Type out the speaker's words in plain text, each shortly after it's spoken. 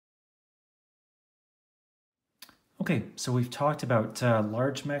Okay, so we've talked about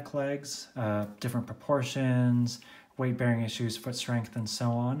large mech legs, different proportions, weight bearing issues, foot strength, and so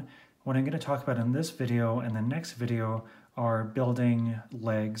on. What I'm going to talk about in this video and the next video are building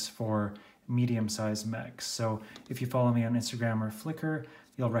legs for medium-sized mechs. So if you follow me on Instagram or Flickr,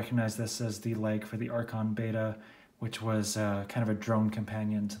 you'll recognize this as the leg for the Archon Beta, which was kind of a drone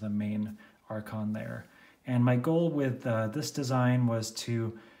companion to the main Archon there. And my goal with this design was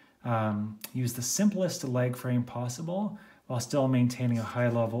to use the simplest leg frame possible while still maintaining a high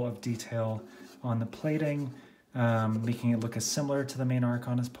level of detail on the plating, making it look as similar to the main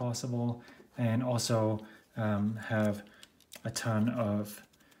Archon as possible, and also have a ton of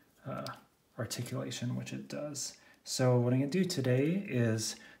articulation, which it does. So what I'm going to do today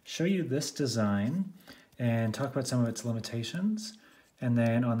is show you this design and talk about some of its limitations, and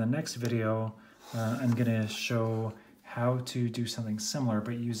then on the next video I'm going to show how to do something similar,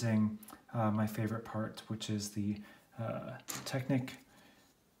 but using my favorite part, which is the Technic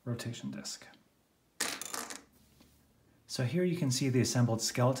rotation disc. So here you can see the assembled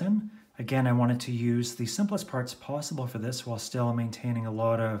skeleton. Again, I wanted to use the simplest parts possible for this while still maintaining a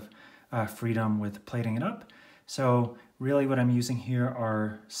lot of freedom with plating it up. So really what I'm using here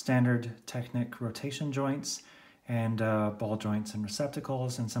are standard Technic rotation joints and ball joints and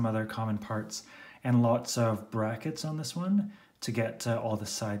receptacles and some other common parts, and lots of brackets on this one to get all the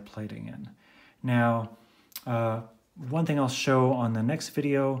side plating in. Now, one thing I'll show on the next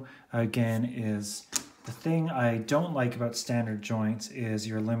video, again, is the thing I don't like about standard joints is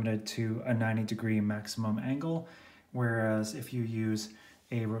you're limited to a 90-degree maximum angle, whereas if you use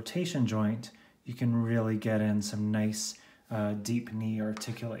a rotation joint, you can really get in some nice deep knee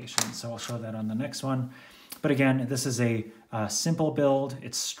articulation. So I'll show that on the next one. But again, this is a simple build,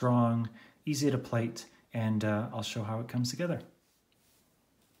 it's strong, easy to plate, and I'll show how it comes together.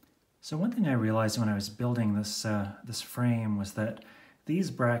 So one thing I realized when I was building this, this frame was that these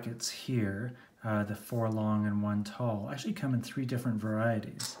brackets here, the 4 long and 1 tall, actually come in 3 different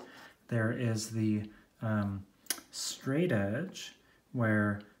varieties. There is the straight edge,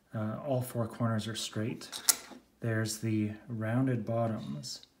 where all 4 corners are straight. There's the rounded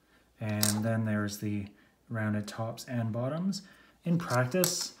bottoms, and then there's the rounded tops and bottoms. In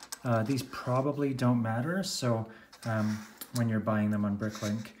practice, these probably don't matter, so when you're buying them on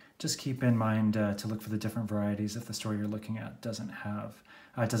Bricklink, just keep in mind to look for the different varieties if the store you're looking at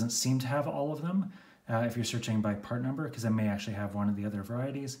doesn't seem to have all of them. If you're searching by part number, because it may actually have one of the other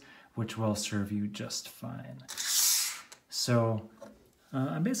varieties, which will serve you just fine. So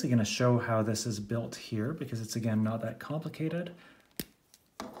I'm basically going to show how this is built here, because it's, again, not that complicated.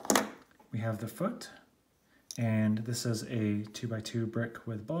 We have the foot, and this is a 2x2 brick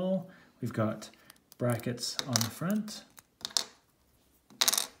with ball. We've got brackets on the front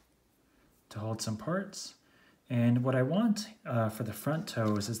to hold some parts. And what I want for the front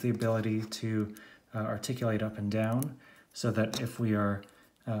toes is the ability to articulate up and down, so that if we are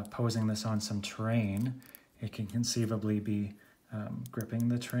posing this on some terrain, it can conceivably be gripping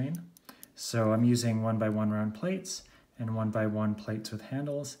the terrain. So I'm using 1x1 round plates and 1x1 plates with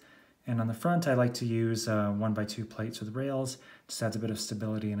handles. And on the front, I like to use 1x2 plates with rails. Just adds a bit of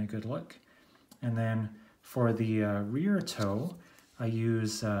stability and a good look. And then for the rear toe, I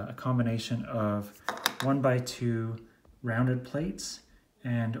use a combination of 1x2 rounded plates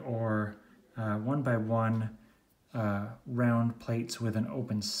and or 1x1 round plates with an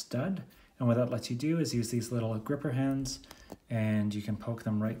open stud. And what that lets you do is use these little gripper hands, and you can poke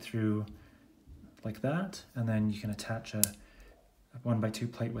them right through like that, and then you can attach a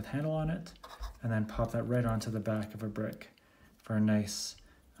 1x2 plate with handle on it, and then pop that right onto the back of a brick for a nice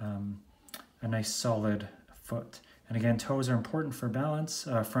solid foot. And again, toes are important for balance,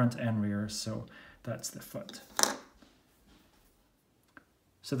 front and rear, so that's the foot.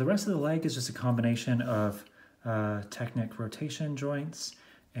 So the rest of the leg is just a combination of Technic rotation joints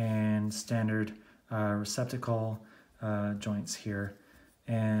and standard receptacle joints here,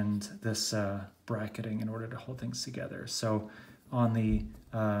 and this bracketing in order to hold things together. So on the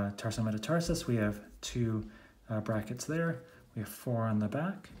tarsometatarssus, we have 2 brackets there. We have 4 on the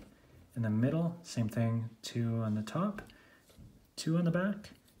back. In the middle, same thing, 2 on the top, 2 on the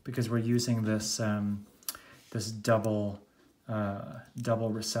back, because we're using this this double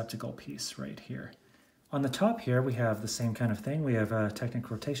receptacle piece right here. On the top here, we have the same kind of thing. We have a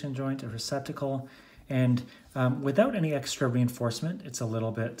Technic rotation joint, a receptacle, and without any extra reinforcement, it's a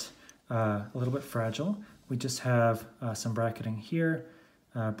little bit fragile. We just have some bracketing here,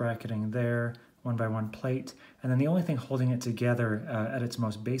 bracketing there, 1x1 plate, and then the only thing holding it together at its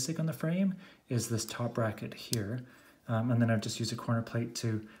most basic on the frame is this top bracket here, and then I've just used a corner plate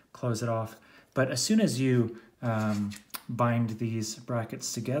to close it off. But as soon as you bind these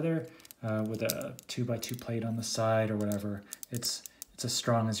brackets together with a 2x2 plate on the side or whatever. It's as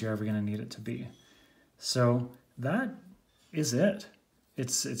strong as you're ever going to need it to be. So that is it.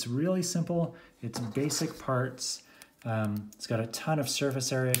 It's really simple. It's basic parts. It's got a ton of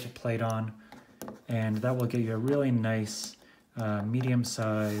surface area to plate on, and that will get you a really nice medium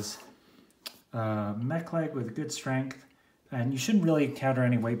size mech leg with good strength. And you shouldn't really encounter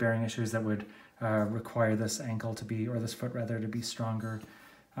any weight bearing issues that would require this ankle to be, or this foot rather, to be stronger.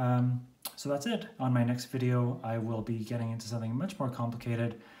 So that's it. On my next video, I will be getting into something much more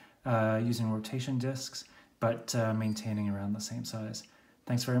complicated using rotation discs, but maintaining around the same size.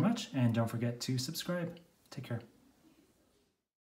 Thanks very much, and don't forget to subscribe. Take care.